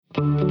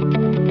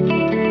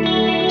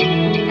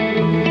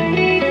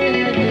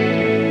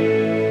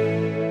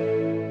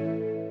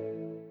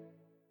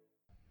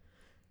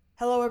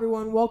Hello,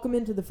 everyone. Welcome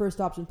into the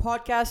First Option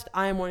Podcast.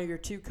 I am one of your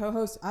two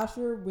co-hosts,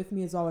 Asher. With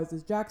me, as always,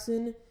 is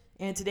Jackson.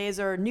 And today is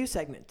our new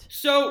segment.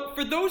 So,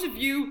 for those of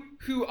you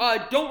who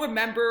don't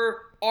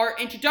remember our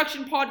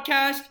introduction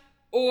podcast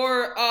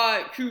or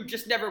who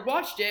just never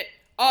watched it,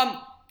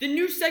 the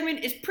new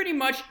segment is pretty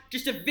much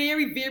just a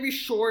very, very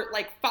short,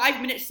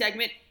 5-minute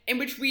segment in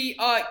which we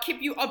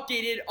keep you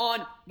updated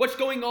on what's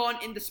going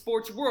on in the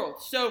sports world.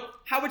 So,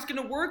 how it's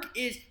going to work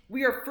is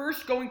we are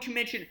first going to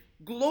mention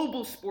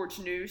global sports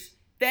news.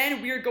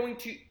 Then we are going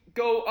to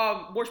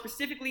go more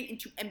specifically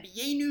into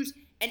NBA news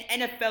and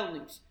NFL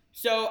news.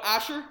 So,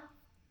 Asher?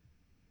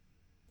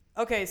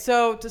 Okay,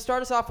 so to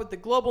start us off with the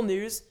global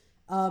news,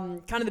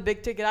 kind of the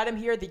big ticket item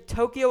here, the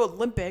Tokyo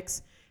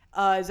Olympics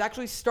is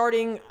actually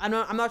starting.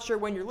 I'm not sure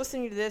when you're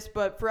listening to this,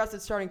 but for us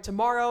it's starting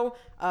tomorrow,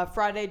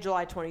 Friday,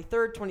 July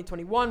 23rd,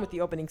 2021, with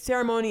the opening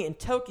ceremony in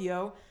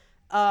Tokyo.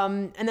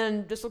 And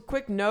then just a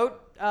quick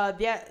note,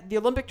 the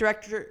Olympic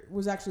director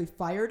was actually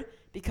fired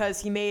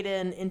because he made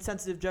an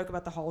insensitive joke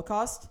about the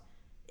Holocaust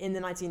in the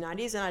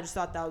 1990s, and I just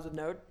thought that was a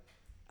note.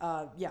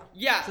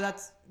 Yeah. So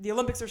that's the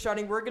Olympics are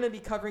starting. We're going to be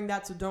covering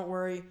that, so don't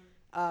worry.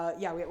 We're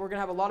going to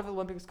have a lot of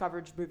Olympics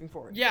coverage moving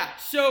forward. Yeah,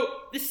 so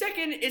the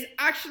second is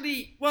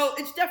actually,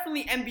 it's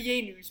definitely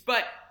NBA news,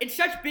 but it's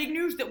such big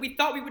news that we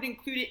thought we would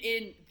include it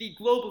in the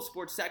global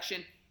sports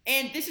section.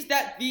 And this is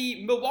that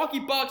the Milwaukee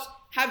Bucks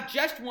have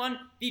just won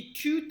the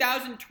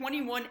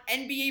 2021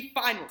 NBA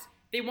Finals.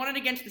 They won it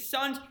against the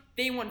Suns.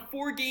 They won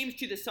 4 games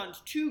to the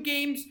Suns 2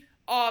 games.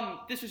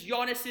 This was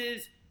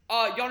Giannis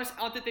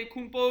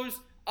Antetokounmpo's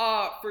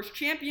first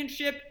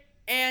championship,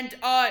 and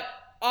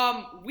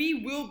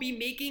we will be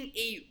making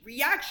a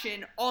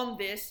reaction on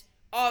this,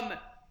 and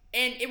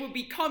it will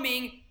be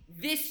coming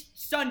this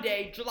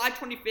Sunday, July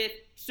 25th.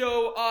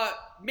 So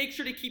make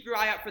sure to keep your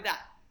eye out for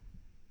that.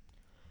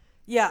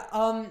 Yeah,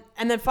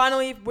 and then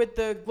finally with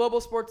the global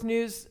sports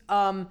news,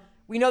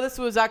 we know this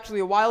was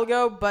actually a while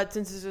ago, but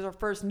since this is our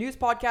first news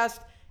podcast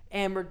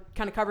and we're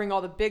kind of covering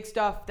all the big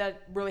stuff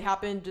that really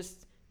happened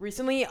just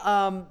recently,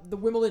 the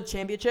Wimbledon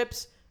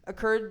Championships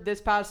occurred this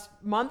past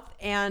month,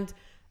 and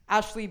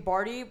Ashley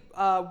Barty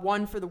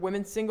won for the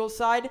women's singles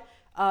side. It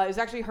was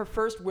actually her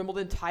first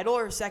Wimbledon title,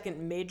 her second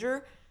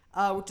major,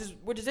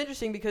 which is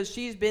interesting because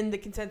she's been the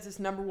consensus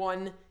number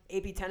 1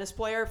 AP tennis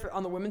player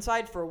on the women's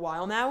side for a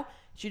while now.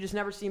 She just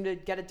never seemed to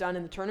get it done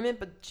in the tournament,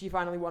 but she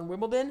finally won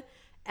Wimbledon.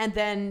 And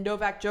then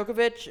Novak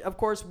Djokovic, of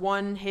course,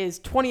 won his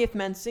 20th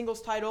men's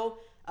singles title,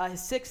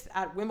 his 6th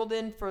at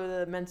Wimbledon for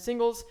the men's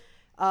singles.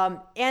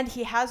 And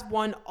he has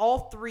won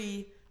all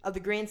 3 of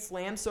the Grand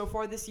Slams so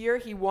far this year.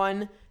 He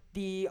won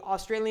the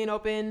Australian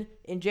Open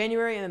in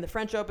January, and then the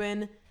French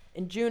Open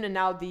in June, and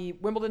now the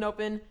Wimbledon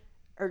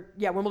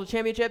Wimbledon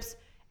Championships.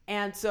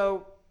 And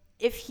so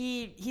if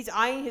he's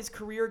eyeing his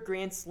career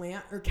Grand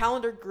Slam, or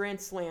calendar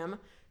Grand Slam,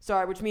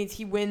 which means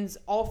he wins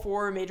all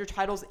 4 major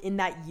titles in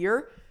that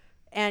year.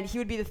 And he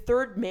would be the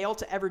 3rd male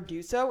to ever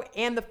do so,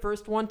 and the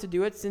first one to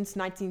do it since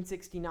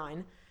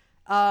 1969.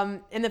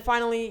 And then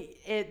finally,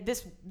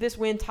 this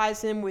win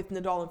ties him with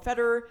Nadal and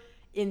Federer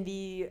in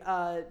the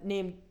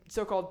named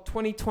so-called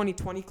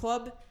 20-20-20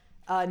 club,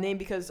 named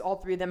because all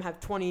 3 of them have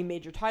 20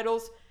 major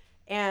titles.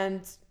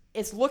 And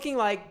it's looking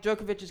like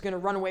Djokovic is going to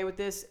run away with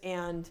this,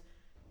 and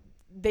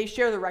they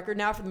share the record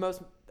now for the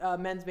most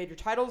men's major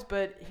titles,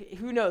 but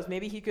who knows?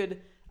 Maybe he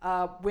could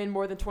win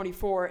more than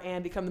 24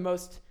 and become the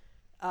most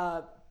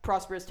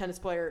prosperous tennis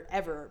player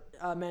ever,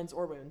 men's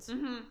or women's.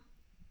 Mm-hmm.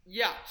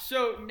 Yeah,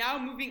 so now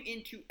moving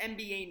into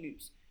NBA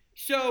news.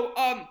 So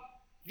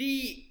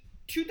the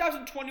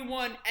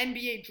 2021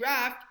 NBA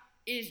draft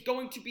is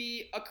going to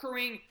be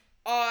occurring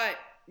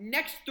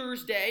next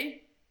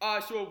Thursday,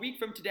 so a week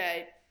from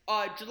today,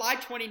 July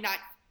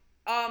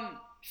 29th.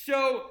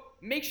 So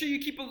make sure you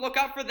keep a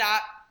lookout for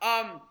that.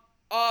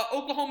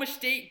 Oklahoma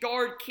State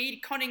guard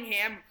Cade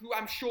Cunningham, who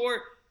I'm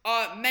sure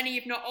many,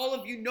 if not all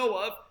of you know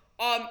of,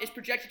 is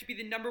projected to be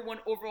the number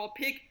 1 overall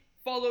pick,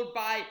 followed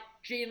by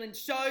Jalen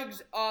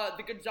Suggs,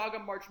 the Gonzaga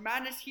March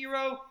Madness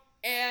hero,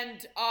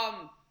 and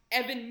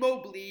Evan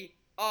Mobley,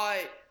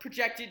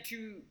 projected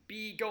to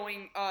be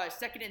going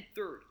 2nd and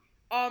 3rd.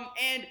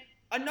 And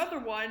another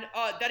one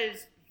that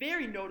is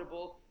very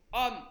notable,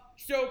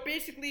 so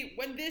basically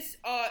when this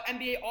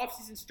NBA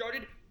offseason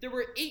started, there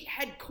were 8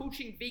 head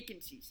coaching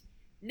vacancies.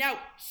 Now,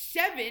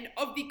 7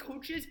 of the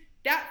coaches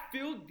that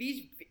filled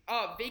these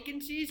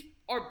vacancies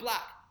are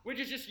black, which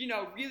is just,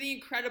 really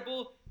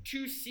incredible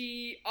to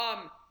see,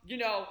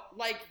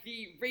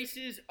 the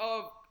races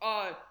of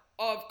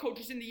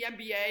coaches in the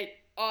NBA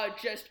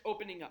just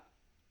opening up.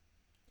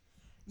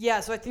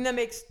 Yeah, so I think that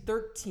makes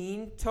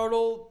 13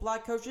 total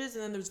black coaches,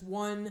 and then there's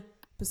 1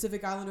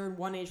 Pacific Islander and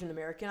 1 Asian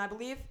American, I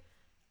believe.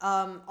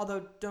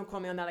 Although, don't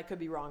quote me on that, I could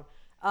be wrong.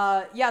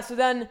 So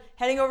then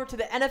heading over to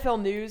the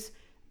NFL news,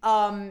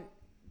 kind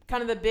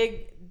of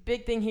the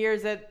big thing here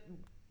is that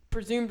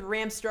presumed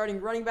Rams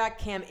starting running back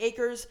Cam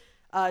Akers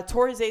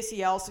tore his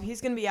ACL, so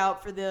he's going to be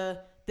out for the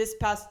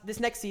this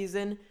next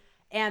season,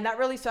 and that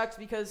really sucks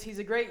because he's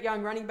a great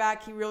young running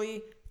back. He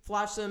really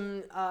flashed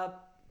some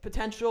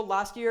potential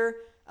last year.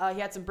 He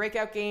had some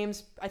breakout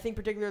games, I think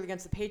particularly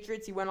against the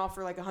Patriots. He went off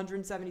for like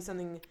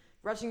 170-something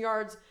rushing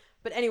yards.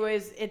 But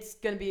anyways, it's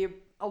going to be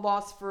a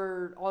loss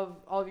for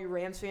all of you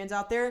Rams fans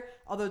out there.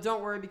 Although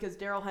don't worry because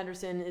Darrell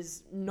Henderson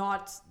is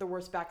not the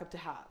worst backup to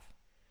have.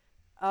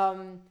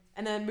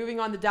 And then moving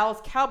on, the Dallas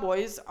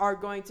Cowboys are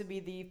going to be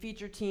the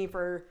featured team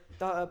for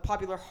the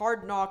popular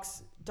Hard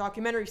Knocks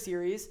documentary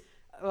series,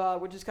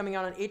 which is coming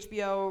out on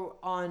HBO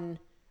on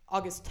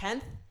August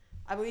 10th,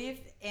 I believe.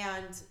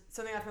 And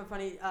something I found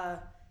funny,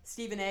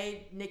 Stephen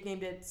A.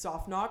 nicknamed it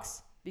Soft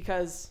Knocks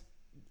because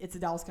it's the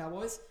Dallas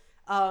Cowboys,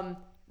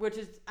 which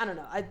is, I don't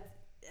know.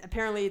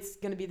 Apparently it's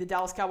going to be the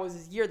Dallas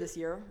Cowboys' year this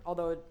year,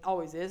 although it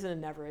always is and it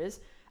never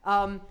is.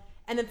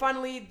 And then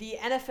finally, the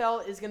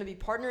NFL is going to be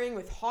partnering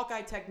with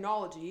Hawkeye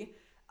Technology.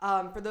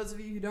 For those of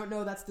you who don't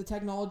know, that's the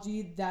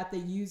technology that they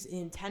use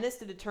in tennis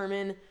to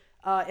determine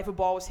if a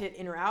ball was hit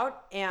in or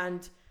out.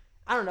 And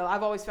I don't know,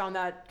 I've always found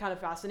that kind of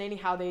fascinating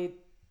how they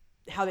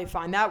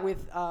find that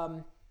with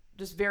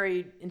just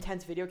very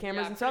intense video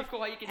cameras and stuff. Cool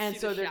how you can and see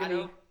so the they're shadow.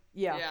 going to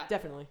be,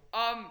 definitely.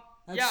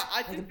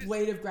 I think a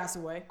blade of grass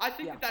away. I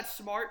think that's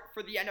smart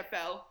for the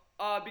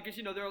NFL because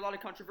there are a lot of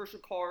controversial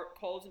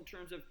calls in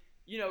terms of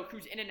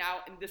who's in and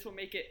out, and this will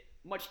make it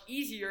much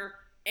easier.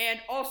 And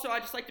also, I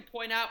just like to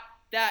point out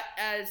that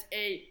as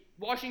a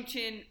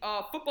Washington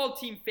football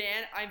team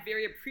fan, I'm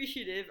very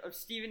appreciative of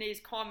Stephen A's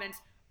comments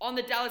on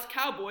the Dallas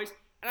Cowboys,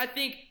 and I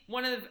think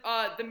one of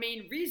the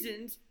main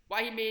reasons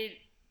why he made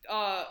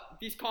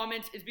these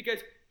comments is because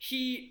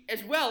he,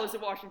 as well, is a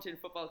Washington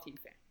football team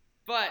fan.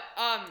 But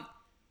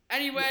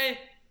anyway,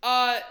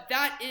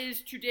 that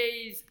is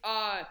today's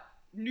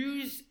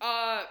news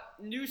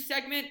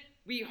segment.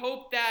 We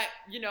hope that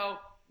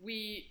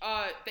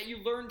that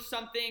you learned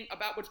something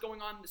about what's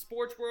going on in the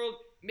sports world.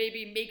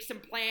 Maybe make some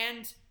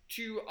plans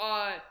to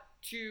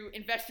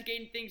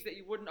investigate things that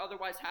you wouldn't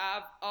otherwise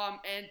have.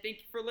 And thank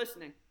you for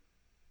listening.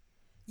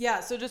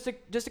 Yeah. So just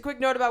a quick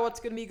note about what's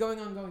going to be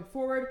going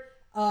forward.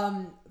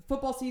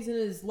 Football season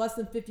is less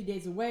than 50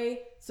 days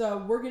away, so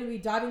we're going to be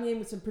diving in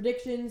with some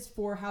predictions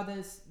for how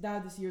this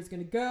year is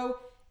going to go,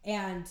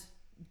 and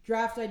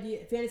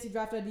fantasy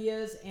draft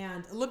ideas,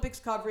 and Olympics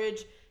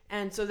coverage.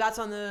 And so that's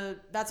on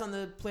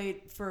the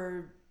plate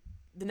for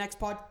the next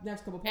couple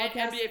podcasts.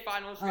 And NBA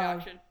Finals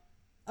reaction.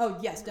 Oh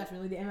yes,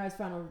 definitely. The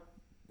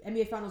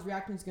NBA Finals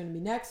reaction is going to be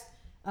next.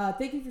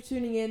 Thank you for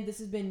tuning in. This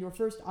has been your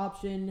first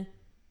option.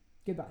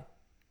 Goodbye.